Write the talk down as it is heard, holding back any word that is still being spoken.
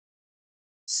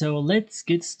So let's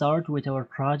get started with our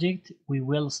project. We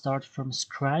will start from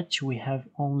scratch. We have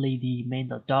only the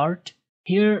main.dart.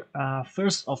 Here,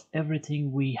 first of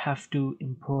everything, we have to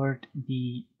import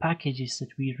the packages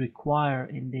that we require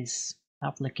in this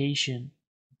application.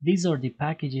 These are the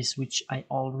packages which I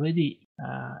already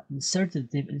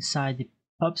inserted them inside the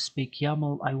PubSpec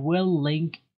YAML. I will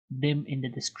link them in the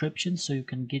description so you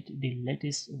can get the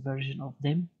latest version of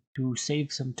them. To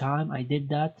save some time, I did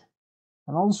that.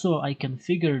 And also I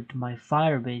configured my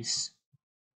Firebase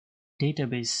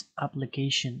database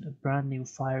application, a brand new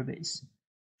Firebase.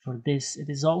 For this, it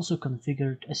is also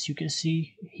configured. As you can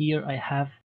see here, I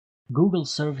have Google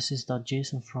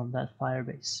services.json from that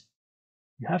Firebase.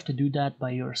 You have to do that by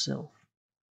yourself.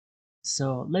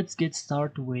 So let's get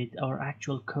started with our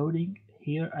actual coding.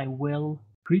 Here I will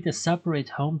create a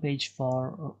separate homepage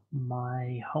for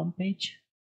my homepage,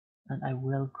 and I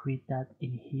will create that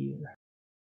in here.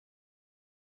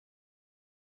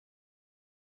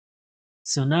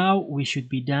 So now we should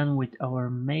be done with our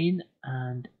main,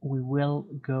 and we will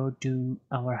go to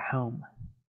our home.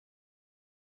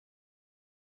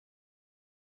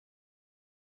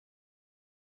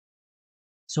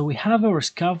 So we have our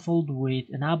scaffold with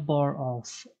an app bar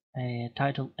of a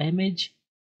title image.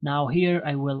 Now here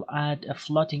I will add a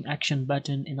floating action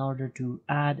button in order to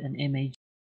add an image.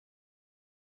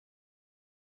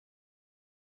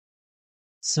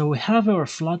 So we have our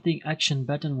floating action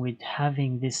button with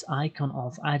having this icon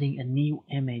of adding a new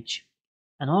image.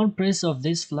 And on press of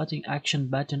this floating action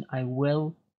button, I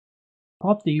will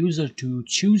pop the user to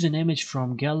choose an image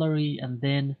from gallery, and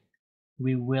then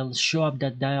we will show up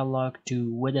that dialog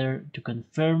to whether to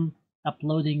confirm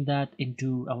uploading that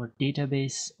into our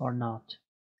database or not.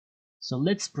 So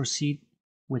let's proceed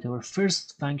with our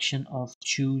first function of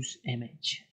choose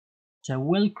image. So I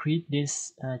will create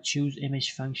this choose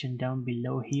image function down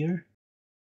below here.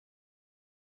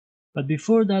 But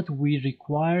before that, we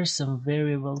require some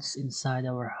variables inside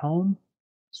our home.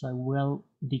 So I will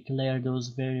declare those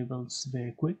variables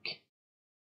very quick.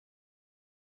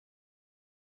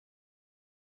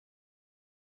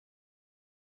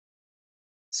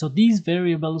 So these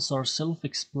variables are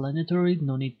self-explanatory,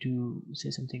 no need to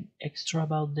say something extra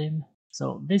about them.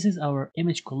 So this is our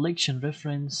image collection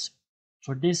reference.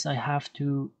 For this, I have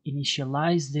to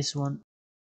initialize this one.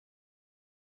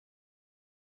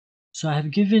 So I have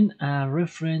given a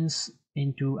reference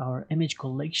into our image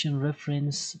collection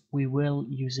reference. We will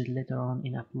use it later on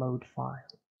in upload file.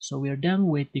 So we are done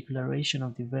with declaration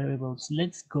of the variables.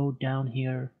 Let's go down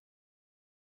here.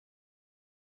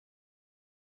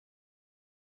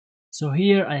 So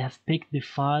here I have picked the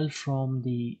file from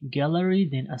the gallery,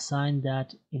 then assigned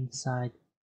that inside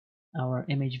our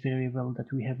image variable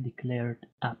that we have declared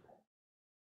up.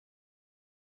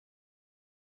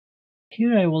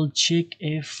 Here I will check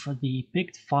if the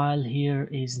picked file here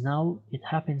is null. It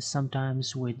happens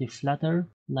sometimes with the Flutter,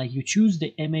 like you choose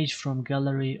the image from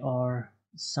gallery, or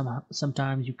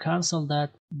sometimes you cancel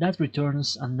that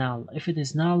returns a null. If it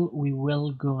is null, we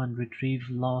will go and retrieve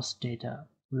lost data.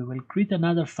 We will create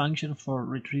another function for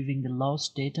retrieving the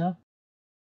lost data.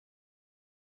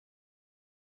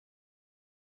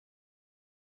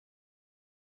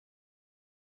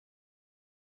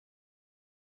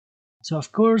 So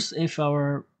of course, if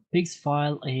our pics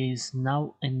file is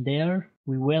null in there,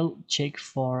 we will check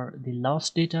for the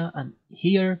lost data, and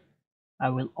here I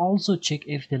will also check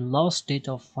if the lost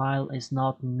data file is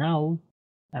not null.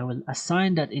 I will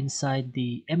assign that inside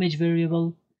the image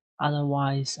variable,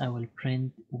 otherwise I will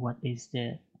print what is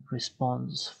the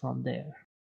response from there.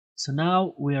 So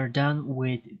now we are done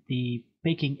with the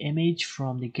picking image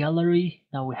from the gallery.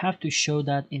 Now we have to show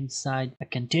that inside a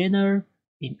container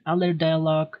in alert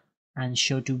dialog, and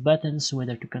show two buttons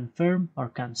whether to confirm or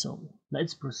cancel.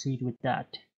 Let's proceed with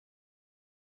that.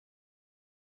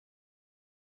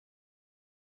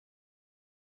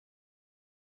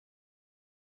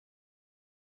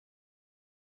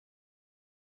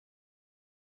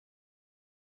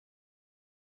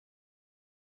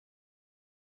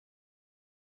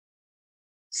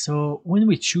 So when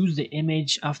we choose the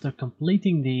image, after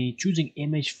completing the choosing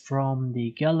image from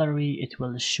the gallery, it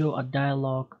will show a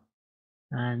dialog,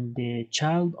 and the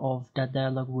child of that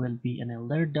dialog will be an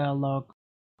alert dialog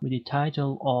with the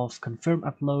title of confirm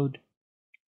upload,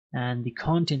 and the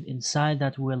content inside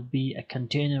that will be a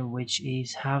container which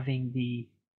is having the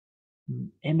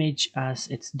image as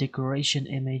its decoration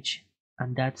image,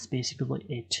 and that's basically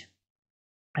it.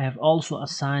 I have also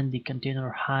assigned the container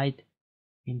height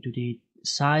into the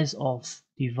size of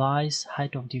device,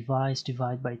 height of device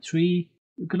divided by 3.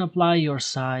 You can apply your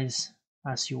size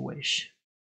as you wish.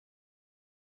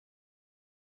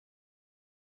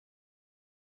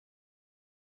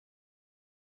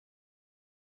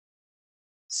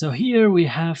 So here we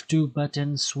have two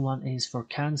buttons, one is for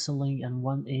cancelling and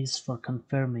one is for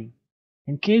confirming.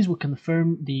 In case we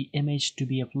confirm the image to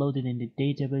be uploaded in the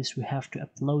database, we have to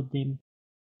upload them.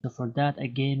 So for that,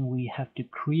 again, we have to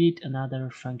create another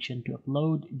function to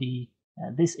upload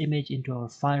this image into our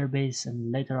Firebase,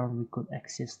 and later on we could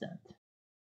access that.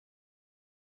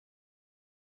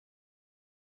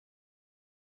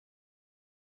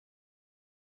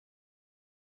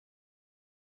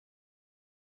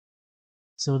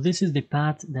 So this is the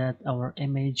path that our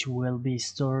image will be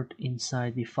stored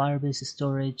inside the Firebase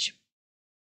storage.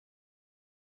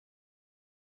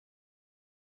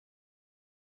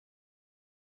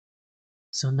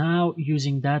 So now,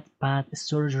 using that path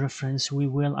storage reference, we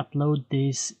will actually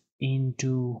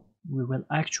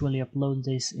upload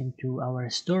this into our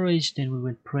storage, then we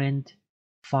will print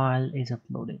file is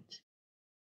uploaded.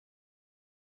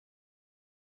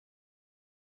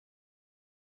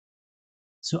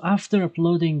 So after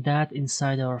uploading that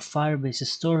inside our Firebase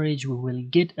storage, we will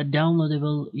get a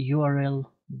downloadable URL,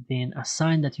 then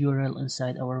assign that URL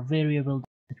inside our variable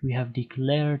that we have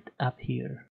declared up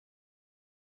here.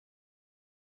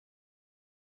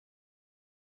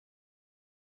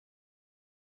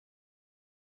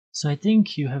 So I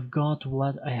think you have got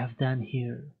what I have done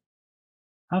here.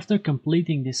 After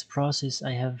completing this process,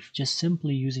 I have just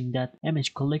simply using that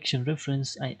image collection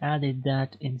reference, I added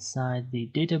that inside the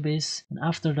database, and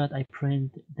after that I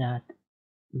print that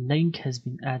link has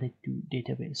been added to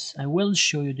database. I will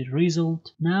show you the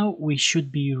result. Now we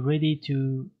should be ready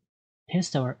to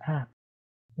test our app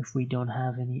if we don't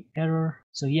have any error.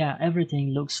 So yeah, everything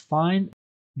looks fine.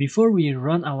 Before we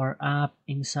run our app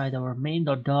inside our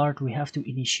main.dart, we have to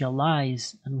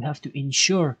initialize and we have to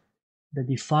ensure that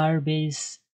the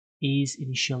Firebase is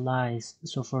initialized.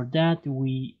 So for that,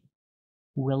 we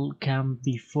will come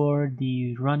before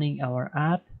the running our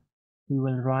app. We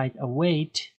will write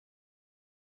await.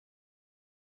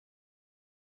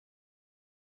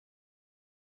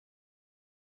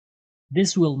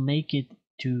 This will make it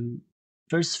to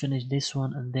first finish this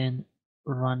one and then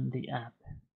run the app.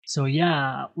 So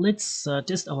yeah, let's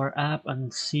test our app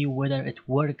and see whether it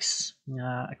works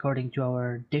according to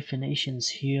our definitions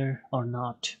here or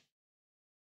not.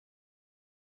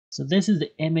 So this is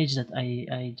the image that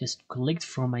I just clicked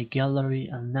from my gallery,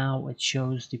 and now it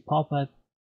shows the pop-up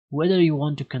whether you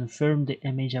want to confirm the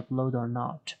image upload or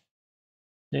not.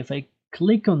 So if I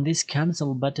click on this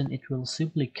cancel button, it will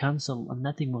simply cancel and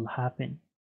nothing will happen.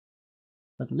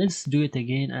 But let's do it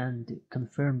again and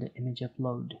confirm the image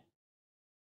upload.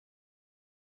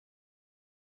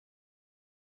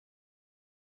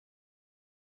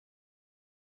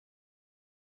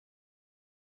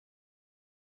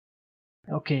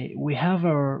 Okay, we have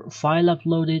our file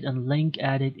uploaded and link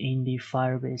added in the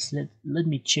Firebase. Let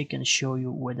me check and show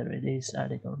you whether it is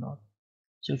added or not.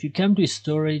 So if you come to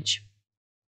storage,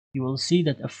 you will see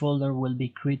that a folder will be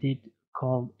created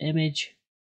called image.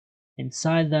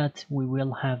 Inside that, we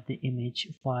will have the image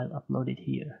file uploaded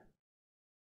here.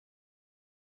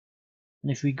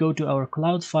 And if we go to our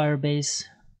Cloud Firebase,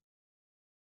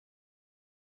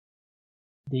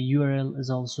 the URL has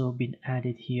also been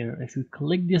added here. If we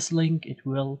click this link, it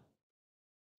will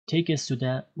take us to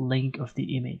the link of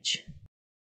the image.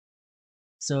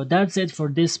 So that's it for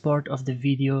this part of the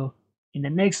video. In the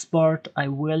next part, I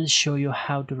will show you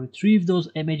how to retrieve those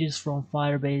images from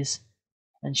Firebase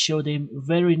and show them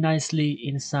very nicely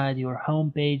inside your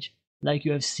home page, like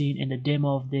you have seen in the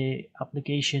demo of the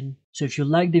application. So if you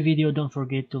like the video, don't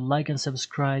forget to like and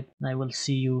subscribe, and I will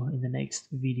see you in the next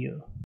video.